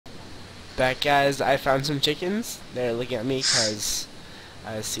Back, guys, I found some chickens. They're looking at me because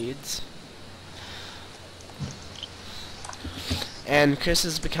I have seeds. And Chris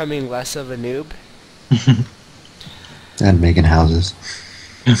is becoming less of a noob. And making houses.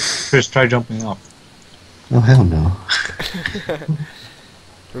 Chris, try jumping off. Oh, hell no.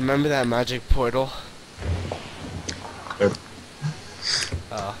 Remember that magic portal? Yep.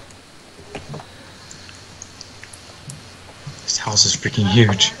 Oh. This house is freaking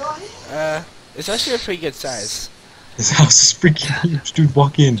huge. It's actually a pretty good size. This house is freaking huge, dude.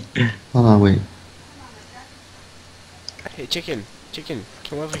 Walk in. Hold on, wait. Hey, chicken,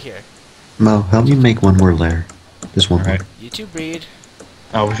 come over here. Mo, help me make one more layer. Just one more. Alright. You two breed.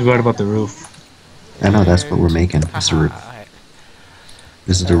 Oh, we forgot about the roof. I know, that's what we're making. It's the roof. Alright.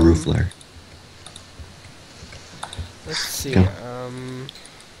 This is the roof layer. Let's see, Go.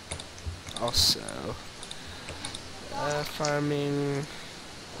 Also, farming,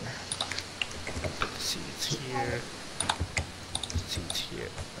 seeds here,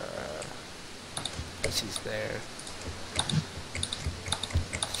 seeds there,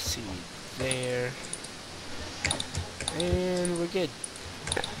 seed there, and we're good.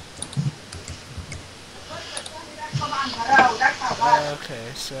 Okay,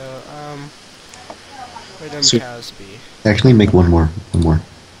 so, where them cows be? Actually, make one more. One more.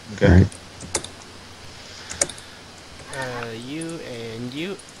 Okay. Alright.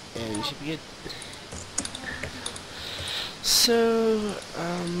 You should be good. So,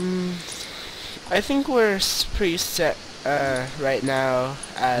 I think we're pretty set, right now,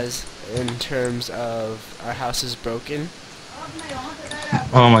 as in terms of our house is broken.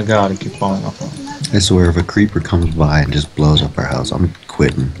 Oh my god, I keep falling off. I swear, if a creeper comes by and just blows up our house, I'm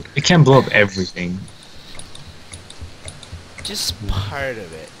quitting. It can't blow up everything. Just part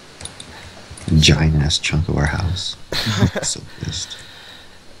of it. A giant-ass chunk of our house. So pissed.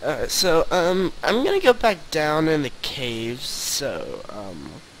 I'm gonna go back down in the caves, so,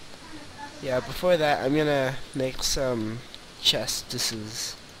 yeah, before that, I'm gonna make some chests. This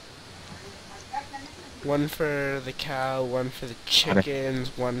is one for the cow, one for the chickens,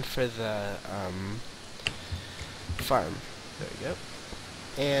 one for the, farm. There we go.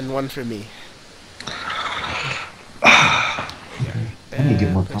 And one for me. I need to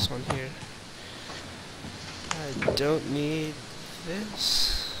get more this one here. I don't need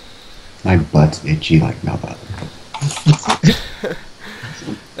this. My butt's itchy like no other.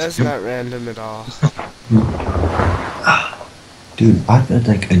 That's not random at all. Dude, I've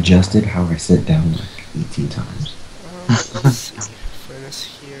like adjusted how I sit down like 18 times. Let's see. Furnace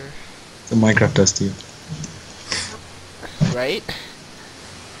here. The Minecraft does to you. Right?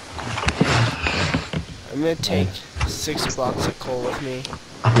 I'm gonna take 6 blocks of coal with me.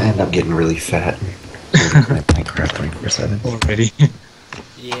 I'm gonna end up getting really fat. Minecraft 24/7. Already.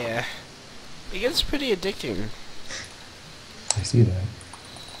 Yeah. It gets pretty addicting. I see that.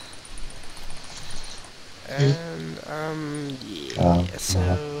 And, yeah,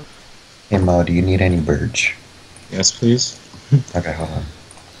 so... Hey Mo, do you need any birch? Yes, please. Okay, hold on.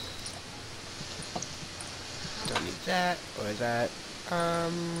 Don't need that, or that.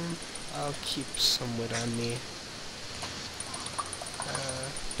 I'll keep some wood on me.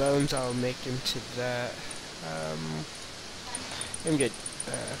 Bones I'll make into that. I'm good.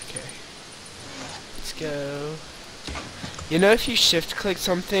 Okay. Let's go. You know, if you shift click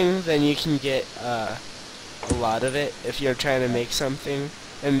something, then you can get, a lot of it if you're trying to make something.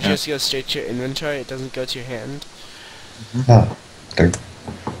 And it just goes straight to your inventory, it doesn't go to your hand. Oh, third.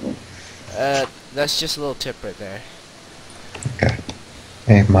 That's just a little tip right there. Okay.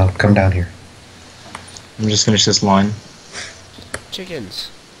 Hey Mo, come down here. Let me just finish this line. Chickens.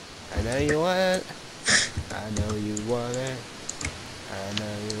 I know you want it. I know you want it. I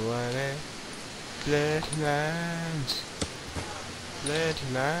know you want it. Blood lines. Blood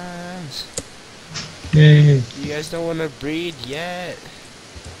lines. Yay. You guys don't want to breed yet.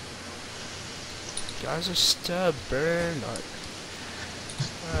 You guys are stubborn.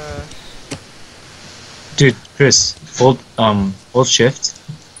 Dude, Chris, hold shift,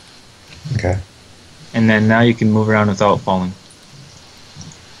 Okay. and then now you can move around without falling.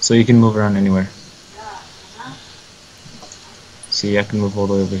 So you can move around anywhere. See, I can move all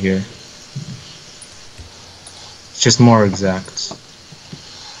the way over here. It's just more exact.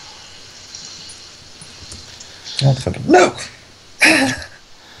 That's fucking no.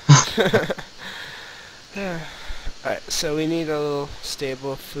 Alright, so we need a little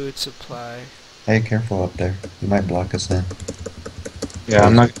stable food supply. Hey, careful up there. You might block us in. Yeah,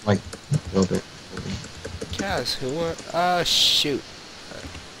 I'm not gonna, like, build it. Kaz, who want? Oh, shoot.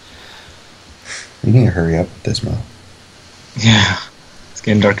 You need to hurry up with this, Mo. Yeah, it's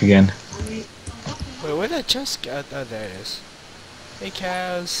getting dark again. Where'd that chest go? Oh, there it is. Hey,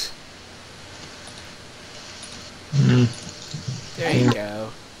 cows. There you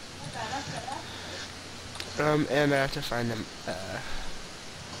go. And I have to find them,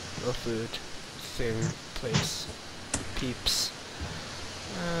 little food thing, place, peeps.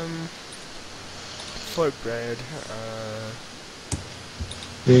 For bread,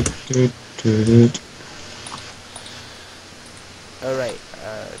 alright,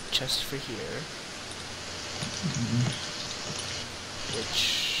 chest for here.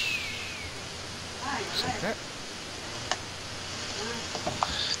 Which... looks like that.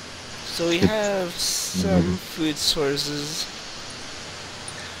 So we have some food sources.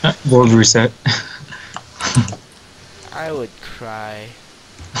 World reset. I would cry.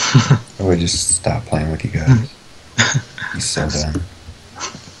 I would just stop playing with you guys. He's so done.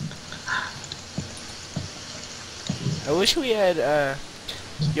 I wish we had,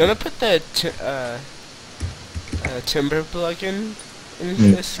 you wanna put the, timber plugin in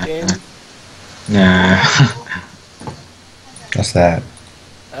this game? Nah. What's that?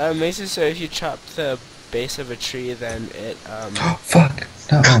 Makes it so if you chop the base of a tree, then it, Fuck!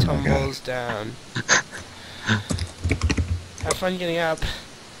 No, oh my god. tumbles down. Have fun getting up.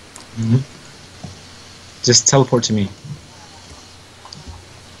 Just teleport to me.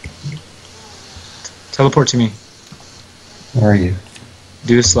 Teleport to me. Where are you?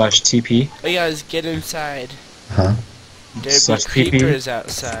 Do/TP. Oh, you guys, get inside. Huh? There'd be /TP. creepers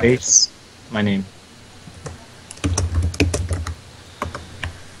outside. Space. My name.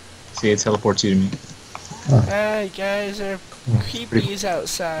 See, it teleports you to me. Hey, guys, there are creepies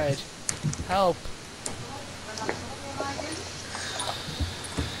outside. Help.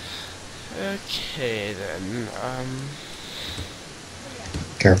 Okay, then,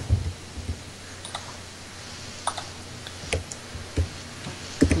 Careful.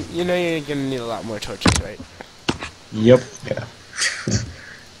 you know you're gonna need a lot more torches, right? Yep. Yeah.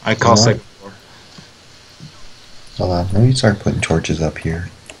 I cost like 4. Hold on, let me start putting torches up here.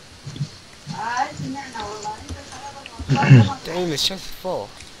 Dang, this chest is full.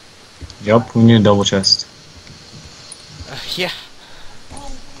 Yup, we need a double chest. Yeah.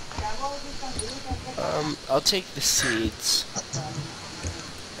 I'll take the seeds.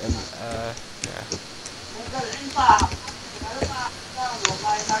 And, yeah.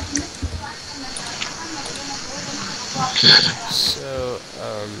 So,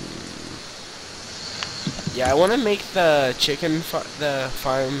 yeah, I want to make the the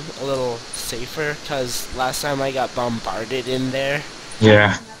farm a little safer, because last time I got bombarded in there.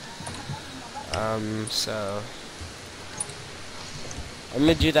 Yeah. So I'm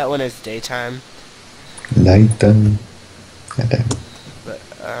gonna do that when it's daytime. Nighttime. Goddamn. But,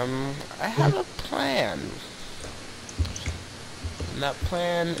 I have a plan. And that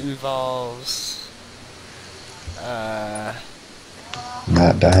plan involves,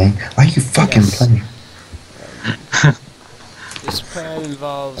 Not dying. Why are you fucking Yes. playing? This plan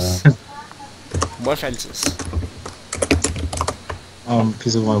involves more fences.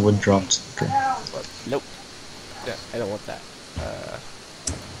 Piece of my wood dropped. What? Nope. Yeah, I don't want that.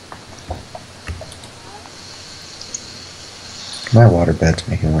 My waterbed's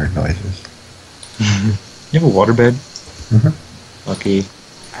making weird noises. You have a waterbed? Mm-hmm. Lucky.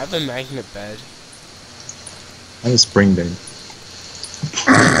 I have a magnet bed. I have a spring bed.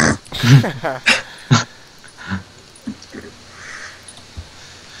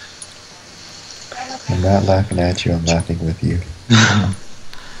 I'm not laughing at you, I'm laughing with you.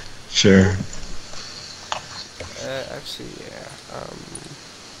 Sure. Actually, yeah.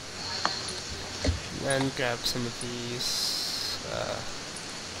 Then grab some of these.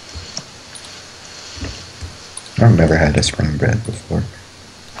 I've never had a spring bread before.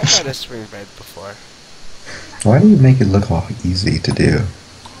 I've had a spring bread before. Why do you make it look all easy to do?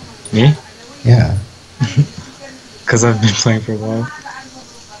 Me? Yeah. Because I've been playing for a while.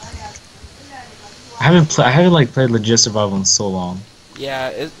 I haven't like played legit survival in so long. Yeah,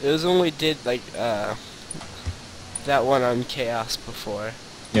 it was only did like that one on Chaos before.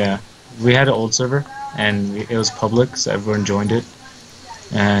 Yeah, we had an old server, and it was public, so everyone joined it,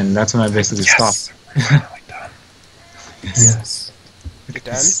 and that's when I basically stopped. We're finally done. Yes. You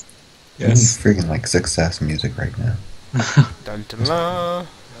done? Yes. You need friggin' like success music right now. Dun dun dun.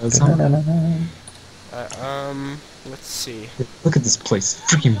 That's all. Let's see. Look at this place,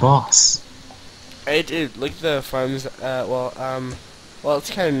 freaking boss. Hey, dude, look at the farms. Well, it's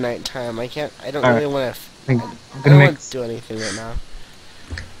kind of nighttime. I don't Alright. really want to. I'm I gonna don't make. want to do anything right now.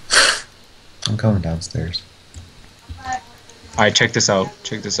 I'm going downstairs. Alright, check this out.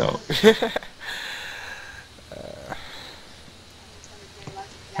 Check this out.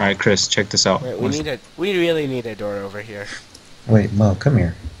 Alright, Chris, check this out. Wait, we really need a door over here. Wait, Mo, come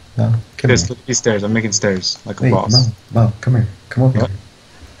here. Mo, come Chris, here. look at these stairs. I'm making stairs like a Wait, boss. Mo, come here. Come over What? here.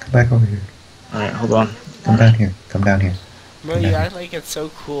 Come back over here. Alright, hold on. Come down here. Come down here. Mo, you act like it's so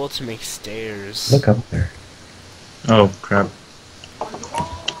cool to make stairs. Look up there. Oh, crap.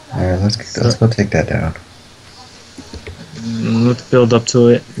 Alright, let's go take that down. Let's build up to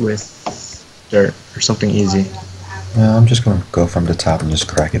it with dirt or something easy. No, I'm just gonna go from the top and just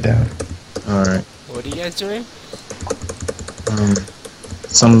crack it down. Alright. What are you guys doing?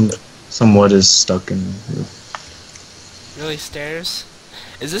 Some wood is stuck in the roof. Really, stairs?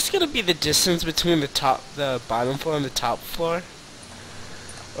 Is this gonna be the distance between the bottom floor and the top floor?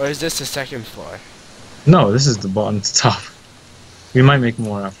 Or is this the second floor? No, this is the bottom to top. We might make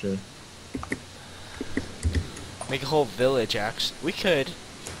more after. Make a whole village, actually. We could.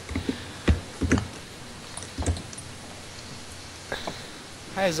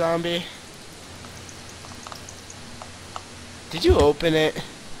 Hi, zombie. Did you open it?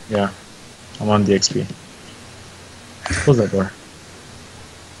 Yeah. I'm on the XP. Close that door.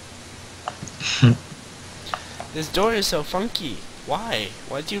 This door is so funky. Why?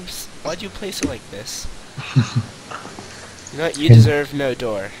 Why'd you place it like this? You know what? You deserve no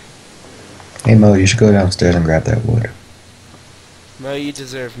door. Hey Mo, you should go downstairs and grab that wood. Mo, you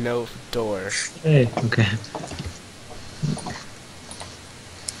deserve no door. Hey, okay.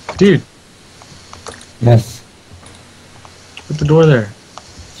 Dude, Yes. put the door there.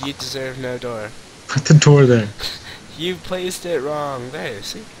 You deserve no door. Put the door there. You placed it wrong. There,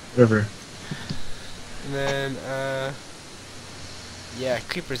 see? Whatever. And then, yeah,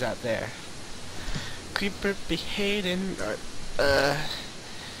 creeper's out there. Creeper be hating.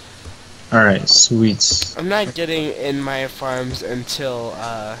 Alright, sweets. I'm not getting in my farms until,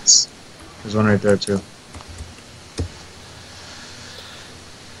 There's one right there too.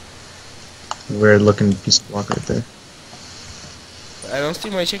 Weird looking piece of block right there. I don't see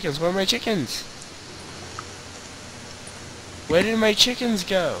my chickens. Where are my chickens? Where did my chickens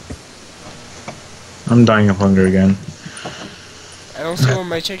go? I'm dying of hunger again. I don't see where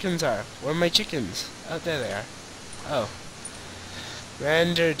my chickens are. Where are my chickens? Oh, there they are. Oh.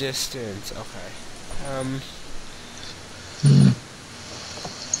 Render distance. Okay.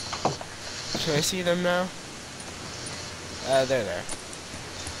 Can I see them now? They're there.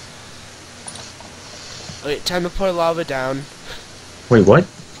 Wait, time to pour lava down. Wait, what?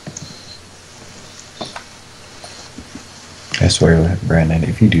 I swear, Brandon,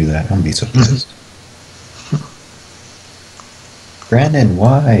 if you do that, I'm gonna be so pissed. Brandon,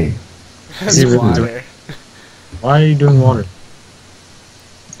 why? That's You really water. Why are you doing water?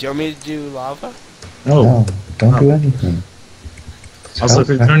 Do you want me to do lava? No. No, don't do anything. Just Also, help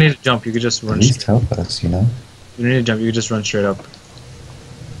if you us. don't need to jump, you could just At run least straight. help us, you know? You don't need to jump, you could just run straight up.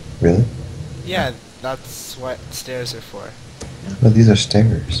 Really? Yeah, that's what stairs are for. Well, these are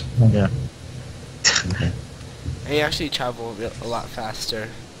stairs. Oh. Yeah. Okay. And you actually travel a lot faster.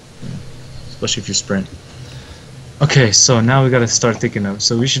 Especially if you sprint. Okay, so now we gotta start thinking of.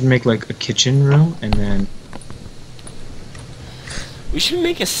 So we should make like a kitchen room and then. We should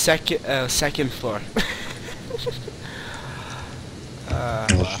make a second floor. Why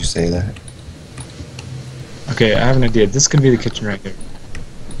did you say that? Okay, I have an idea. This could be the kitchen right here.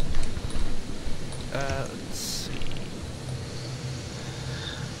 Let's see.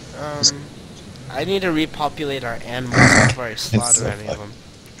 I need to repopulate our animals before I slaughter so any of them.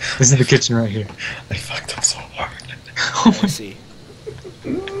 This is the kitchen right here. I fucked up so hard. Let's see.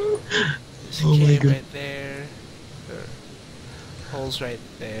 There's a Oh my cave God. right there. Holes right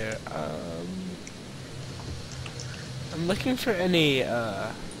there. I'm looking for any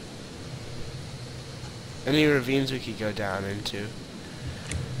ravines we could go down into.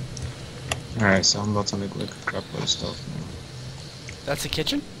 Alright, so I'm about to make like a crap load of stuff now. That's the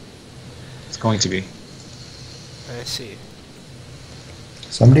kitchen? It's going to be. I see.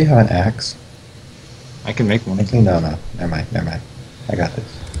 Somebody have an axe? I can make one. Actually, no. Never mind. I got this.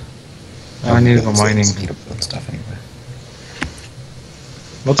 I need to go mining. I need to build stuff anyway.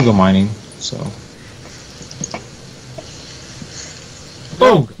 About to go mining, so.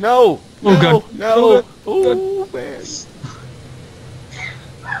 No! No! Oh, No! God. No! Oh, Oh, man.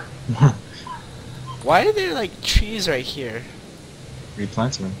 Why are there like trees right here?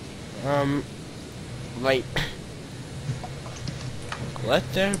 Replant them. Light. Let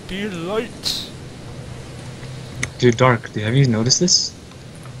there be light. Dude, Dark, have you noticed this?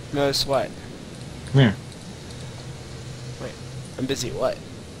 Notice what? Come here. Wait, I'm busy. What?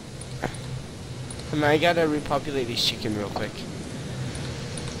 I gotta repopulate these chicken real quick.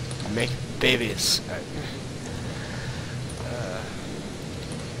 Make babies.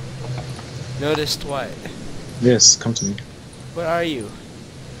 Noticed what? This, come to me. Where are you?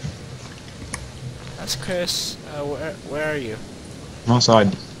 That's Chris. Where are you? I'm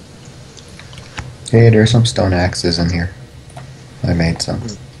outside. Hey, there's some stone axes in here. I made some.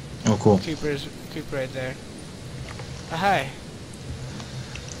 Oh, cool. Creeper right there. Hi.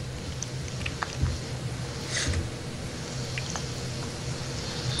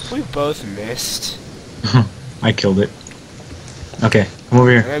 We both missed. I killed it. Okay, come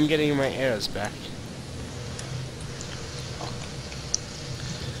over And here. I'm getting my arrows back.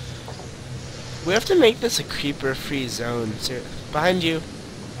 We have to make this a creeper-free zone. Behind you.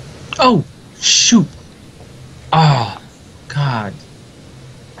 Oh, shoot. Ah, God.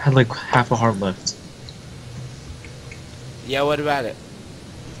 I had like half a heart left. Yeah, what about it?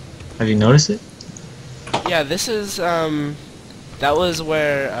 Have you noticed it? Yeah, this is, that was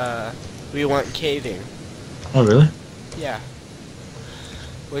where, we went caving. Oh, really? Yeah.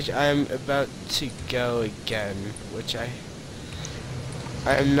 Which I'm about to go again, which I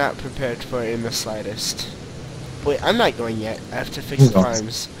am not prepared for in the slightest. Wait, I'm not going yet. I have to fix the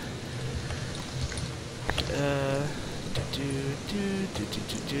farms.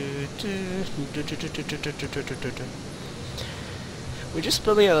 We're just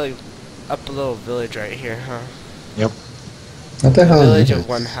building up a little village right here, huh? Yep. What the A hell village is of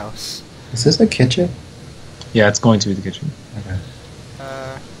one this? house. Is this a kitchen? Yeah, it's going to be the kitchen. Okay.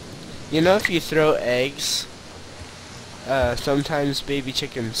 You know, if you throw eggs, sometimes baby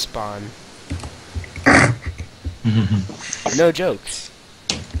chickens spawn. No jokes.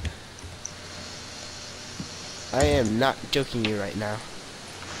 I am not joking you right now.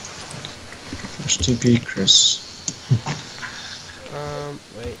 There's TP, Chris.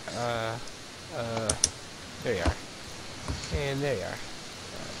 Wait, there you are. And there you are.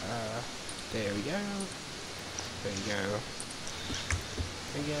 There we go. There you go.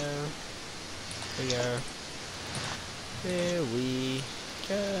 There we go. There we go. There we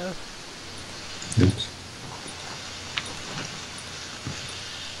go. Oops.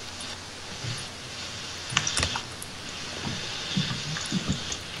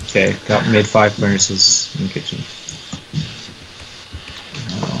 Okay, made 5 furnaces in the kitchen.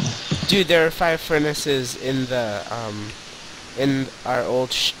 Dude, there are 5 furnaces in the in our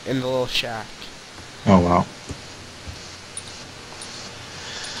old in the little shack. Oh, wow.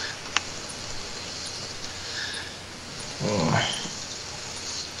 Oh.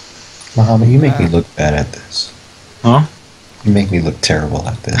 Muhammad, you make me look bad at this. Huh? You make me look terrible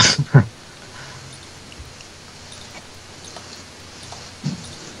at this.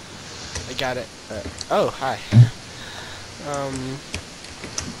 I got it. Oh, hi.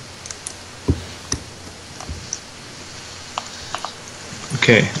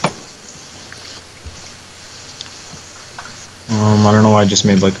 Okay. I don't know why I just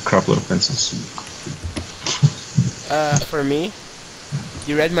made like a crap load of fences. For me?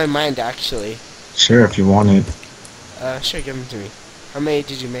 You read my mind, actually. Sure, if you want it. Sure, give them to me. How many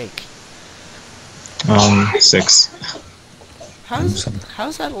did you make? 6.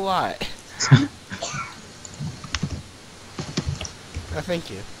 How's that a lot? Oh, thank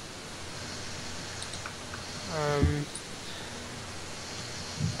you.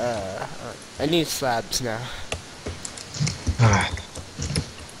 I need slabs now.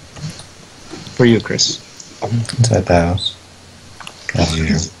 For you, Chris. Inside the house. As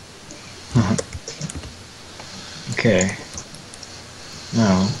usual. Okay.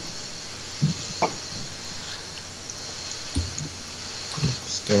 Now.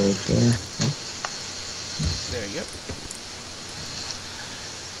 Stay right there. There you go.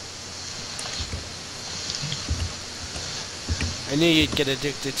 I knew you'd get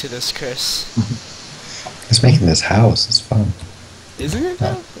addicted to this, Chris. Just making this house. It's fun. Isn't it,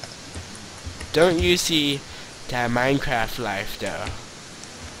 though? Don't you see that Minecraft life, though?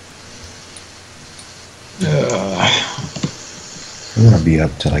 I'm gonna be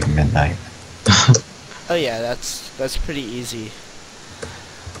up till like midnight. Oh yeah, that's pretty easy.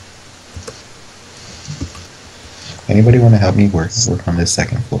 Anybody want to help me work on this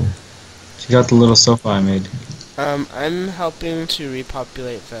second floor? She got the little sofa I made. I'm helping to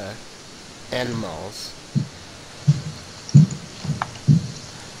repopulate the animals.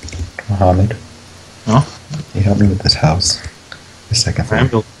 Muhammad, Huh? can you help me with this house? The second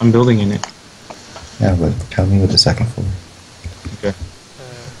floor. I'm building in it. Yeah, but help me with the second floor. Okay.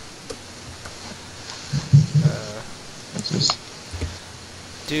 What's this?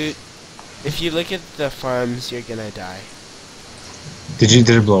 Dude, if you look at the farms, you're gonna die. Did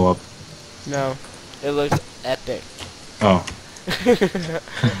it blow up? No, it looks epic. Oh.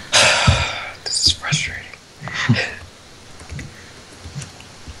 This is frustrating.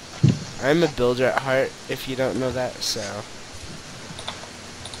 I'm a builder at heart, if you don't know that, so...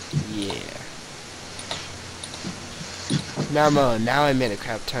 Yeah. Now I made a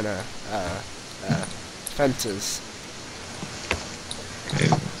crap ton of, fences.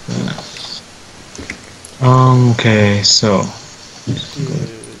 Okay, so...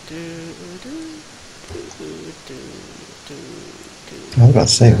 I was about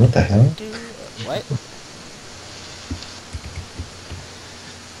to say, what the hell? What?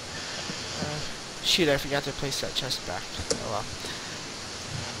 Shoot, I forgot to place that chest back. Oh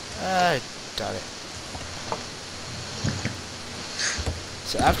well. Got it.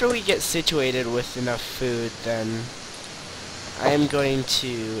 So after we get situated with enough food, then I am going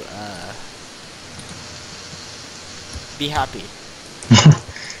to be happy.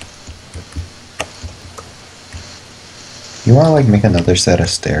 You want to like make another set of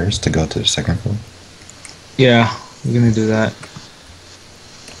stairs to go to the second floor? Yeah, we're gonna do that.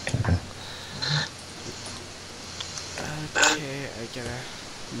 Okay. Okay, I gotta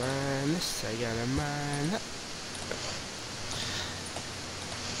mine this, I gotta mine that.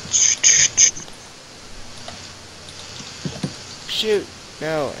 Shoot!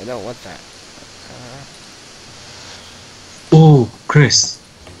 No, I don't want that. Oh, Chris.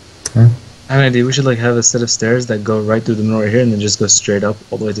 Huh? I have an idea. We should like have a set of stairs that go right through the middle right here and then just go straight up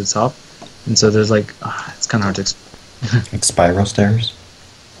all the way to the top. And so there's like, it's kind of hard to explain. Like spiral stairs?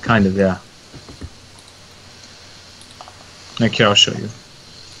 Kind of, yeah. Like here, I'll show you.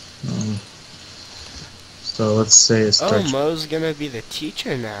 So let's say it starts. Oh, Mo's gonna be the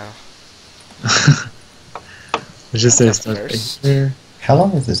teacher now. Let's just say it That's a starts right first. here. How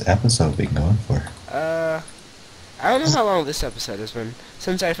long has this episode been going for? I don't know how long this episode has been.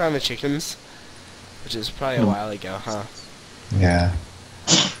 Since I found the chickens. Which is probably a while ago, huh? Yeah.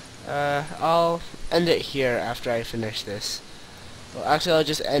 I'll end it here after I finish this. Well, actually, I'll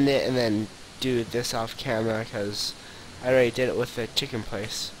just end it and then do this off camera, because I already did it with the chicken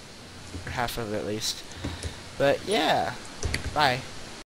place. Or half of it, at least. But, yeah. Bye.